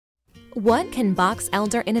What can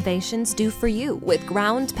BoxElderInnovations do for you with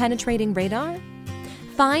ground-penetrating radar?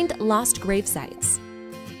 Find lost grave sites.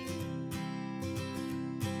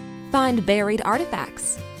 Find buried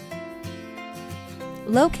artifacts.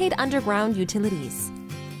 Locate underground utilities.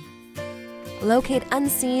 Locate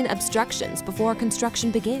unseen obstructions before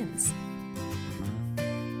construction begins.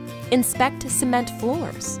 Inspect cement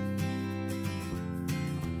floors.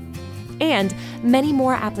 And many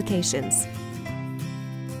more applications.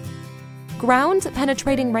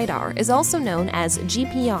 Ground-penetrating radar is also known as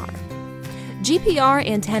GPR. GPR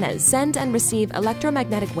antennas send and receive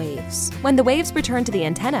electromagnetic waves. When the waves return to the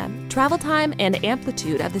antenna, travel time and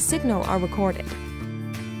amplitude of the signal are recorded.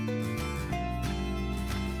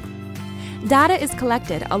 Data is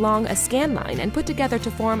collected along a scan line and put together to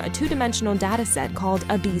form a two-dimensional dataset called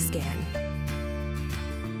a B-scan.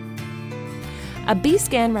 A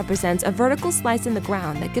B-scan represents a vertical slice in the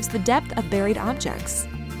ground that gives the depth of buried objects.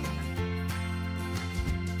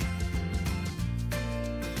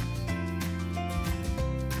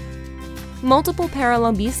 Multiple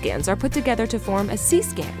parallel B-scans are put together to form a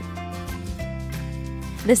C-scan.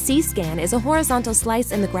 The C-scan is a horizontal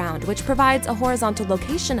slice in the ground which provides a horizontal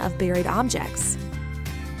location of buried objects.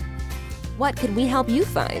 What could we help you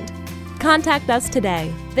find? Contact us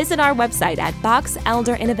today. Visit our website at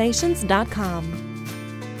BoxElderInnovations.com.